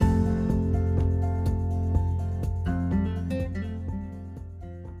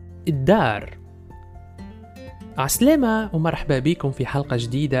الدار. عسلامة ومرحبا بكم في حلقة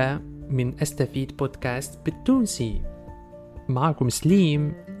جديدة من أستفيد بودكاست بالتونسي. معكم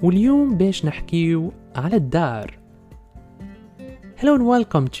سليم واليوم باش نحكيو على الدار. Hello and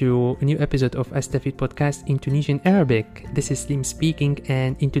welcome to a new episode of Astafid podcast in Tunisian Arabic. This is Slim speaking,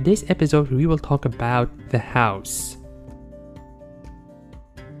 and in today's episode we will talk about the house.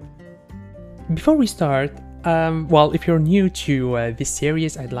 Before we start, if you're new to this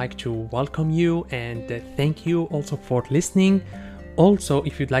series, I'd like to welcome you and thank you also for listening. Also,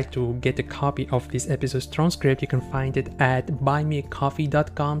 if you'd like to get a copy of this episode's transcript, you can find it at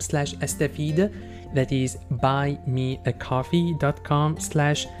buymeacoffee.com/astafid. That is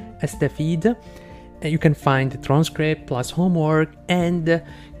buymeacoffee.com/astafid. You can find the transcript plus homework and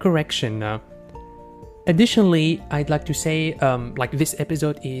correction. Additionally, I'd like to say this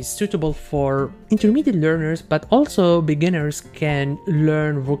episode is suitable for intermediate learners, but also beginners can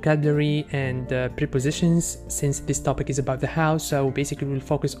learn vocabulary and prepositions since this topic is about the house. So basically we'll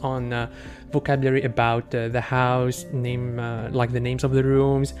focus on vocabulary about the house, like the names of the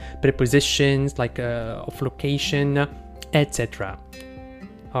rooms, prepositions of location, etc.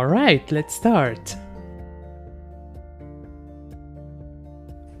 All right, let's start.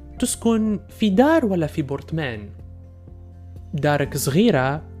 تسكن في دار ولا في بورتمان؟ دارك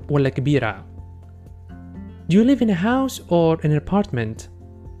صغيرة ولا كبيرة؟ Do you live in a house or an apartment?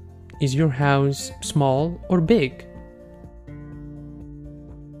 Is your house small or big?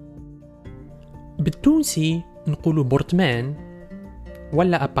 بالتونسي نقولوا بورتمان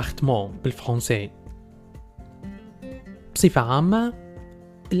ولا أبارتمون بالفرنسي. بصفة عامة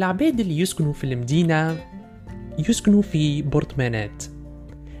العباد اللي يسكنوا في المدينة يسكنوا في بورتمانات،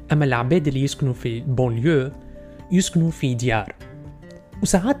 أما العباد اللي يسكنوا في بونليو يسكنوا في ديار،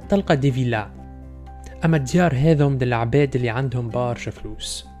 وساعات تلقى دي فيلا، أما الديار هذم للعباد اللي عندهم برشا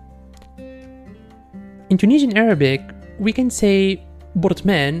فلوس. In Tunisian Arabic, we can say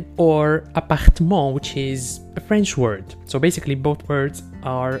portman or appartement, which is a French word. So basically both words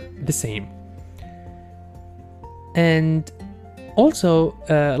are the same. And also,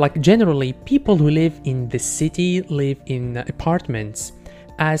 generally, people who live in the city live in apartments.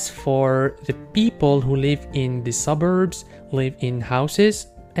 As for the people who live in the suburbs, live in houses,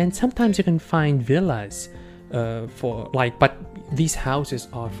 and sometimes you can find villas but these houses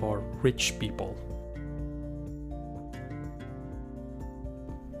are for rich people.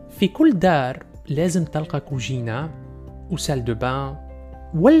 في كل دار لازم تلقى كوجينة وسال دو بان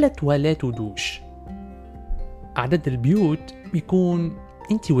ولا تواليت ودوش. عدد البيوت بيكون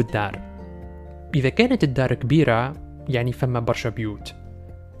انتي والدار. إذا كانت الدار كبيرة يعني فما برشا بيوت،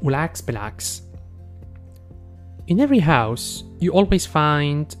 والعكس بالعكس. In every house, you always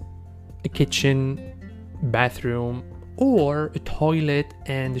find a kitchen, bathroom, or a toilet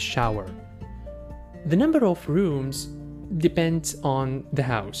and a shower. The number of rooms depends on the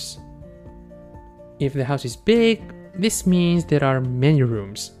house. If the house is big, this means there are many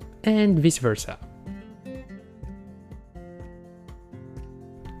rooms, and vice versa.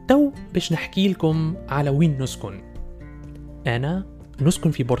 تو باش نحكي لكم على وين نسكن. أنا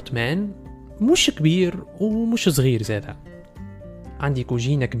نسكن في بورتمان مش كبير ومش صغير زادا. عندي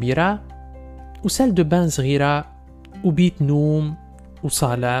كوجينة كبيرة وسال دو بان صغيرة وبيت نوم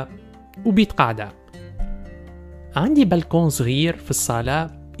وصالة وبيت قاعدة. عندي بلكون صغير في الصالة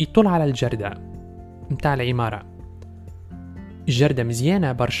يطل على الجردة متاع العمارة. الجردة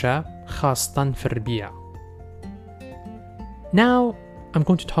مزيانة برشا خاصة في الربيع. Now I'm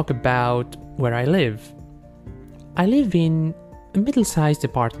going to talk about where I live. I live in a middle-sized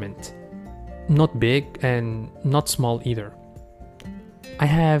apartment, not big and not small either. I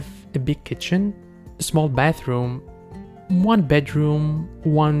have a big kitchen, a small bathroom, one bedroom,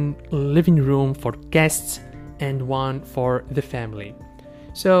 one living room for guests, and one for the family.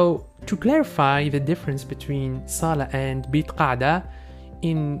 So, to clarify the difference between Sala and Bit Qa'da,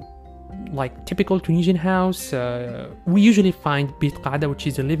 in typical Tunisian house, we usually find Bit Qa'da, which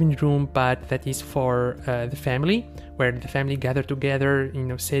is a living room, but that is for the family, where the family gather together,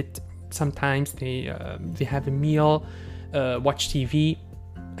 sit. Sometimes they have a meal, watch TV,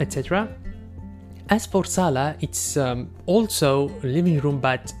 etc. As for Sala, it's also a living room,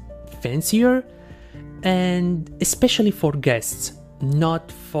 but fancier, and especially for guests, not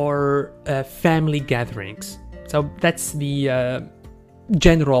for family gatherings. So that's the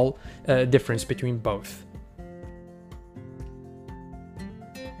general difference between both.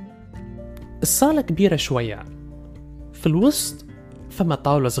 الصالة كبيرة شوية. في الوسط فما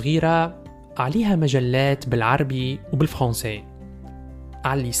طاولة صغيرة عليها مجلات بالعربي وبالفرنسي.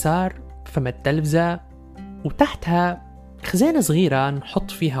 على اليسار فما التلفزة وتحتها خزانة صغيرة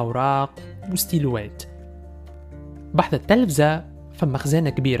نحط فيها أوراق وستيلوات. بحذا التلفزة فما خزانة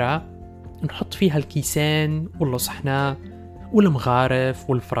كبيرة نحط فيها الكيسان واللصحنة والمغارف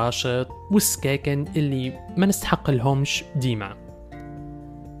والفراشط والسكاكن اللي ما نستحق لهمش ديما.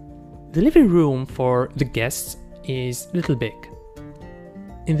 The living room for the guests is little big.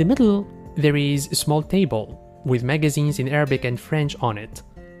 In the middle there is a small table with magazines in Arabic and French on it.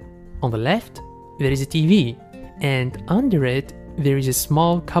 On the left there is a TV, and under it there is a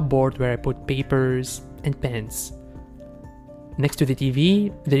small cupboard where I put papers and pens. Next to the TV,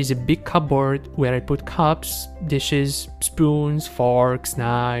 there is a big cupboard where I put cups, dishes, spoons, forks,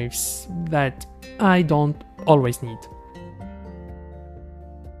 knives that I don't always need.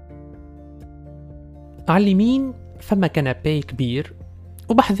 على اليمين فما كنابي كبير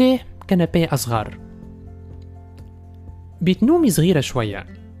وبحذاه كنابي أصغر. بيت نومي صغيرة شوية.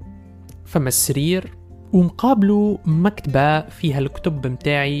 فما السرير ومقابله مكتبة فيها الكتب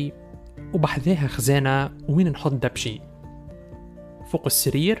متاعي وبحذاها خزانة وين نحط دبشي. فوق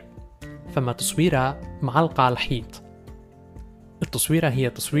السرير فما تصويرة معلقة على الحيط. التصويرة هي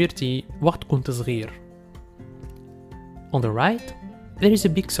تصويرتي وقت كنت صغير. On the right, there is a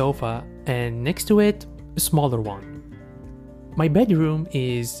big sofa and next to it, a smaller one. My bedroom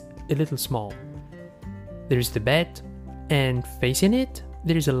is a little small. There is the bed and facing it,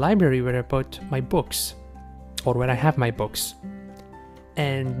 there is a library where I put my books, or where I have my books.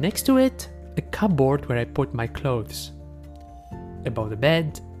 And next to it, a cupboard where I put my clothes. Above the bed,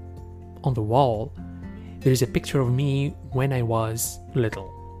 on the wall, there is a picture of me when I was little.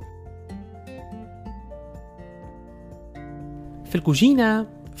 في الكوجينة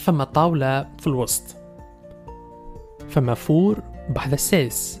فما طاولة في الوسط. فما فور بحذا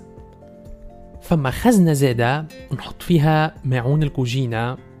الساس. فما خزنة زادة نحط فيها معون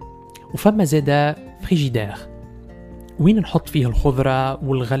الكوجينة. وفما زادة فريجيدير وين نحط فيه الخضرة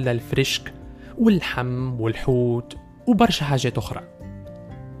والغلة الفريشك واللحم والحوت وبرشا حاجات أخرى.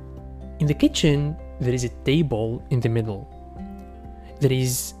 In the kitchen, there is a table in the middle. There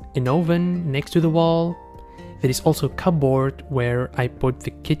is an oven next to the wall. There is also a cupboard where I put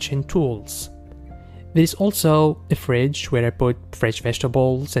the kitchen tools. There is also a fridge where I put fresh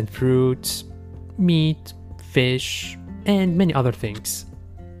vegetables and fruits, meat, fish, and many other things.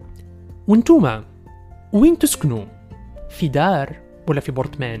 وانتوما وين تسكنوا؟ في دار ولا في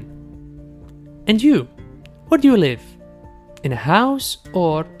بورتمان؟ And you, where do you live? In a house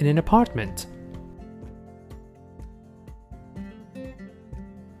or in an apartment?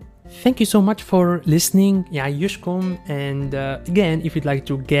 Thank you so much for listening. يعيشكم. And again, if you'd like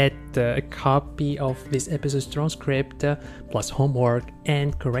to get a copy of this episode's transcript plus homework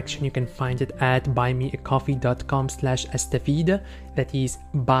and correction, you can find it at buymeacoffee.com/astafid. That is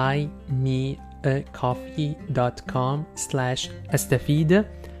buymeacoffee.com/astafid.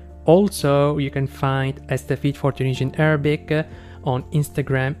 Also, you can find Astafid for Tunisian Arabic on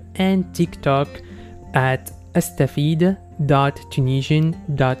Instagram and TikTok at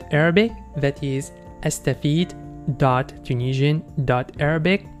astafid.tunisian.arabic. That is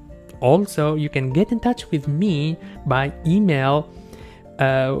astafid.tunisian.arabic. Also, you can get in touch with me by email,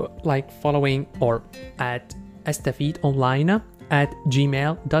 like following or at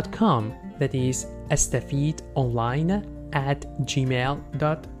astafidonline@gmail.com. That is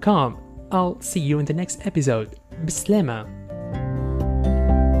astafidonline@gmail.com. I'll see you in the next episode. Bislama.